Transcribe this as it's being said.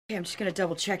Okay, I'm just gonna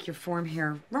double check your form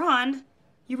here. Ron,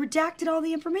 you redacted all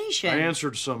the information. I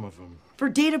answered some of them. For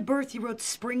date of birth, you wrote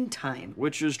springtime.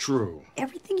 Which is true.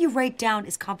 Everything you write down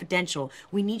is confidential.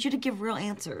 We need you to give real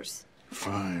answers.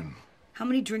 Fine. How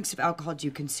many drinks of alcohol do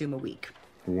you consume a week?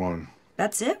 1.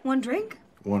 That's it? 1 drink?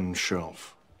 1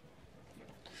 shelf.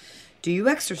 Do you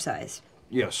exercise?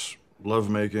 Yes.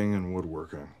 Lovemaking and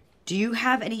woodworking. Do you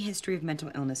have any history of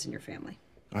mental illness in your family?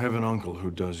 I have an uncle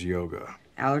who does yoga.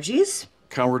 Allergies?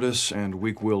 Cowardice and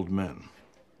weak-willed men.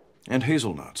 And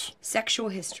hazelnuts. Sexual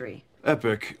history?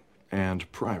 Epic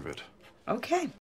and private. Okay.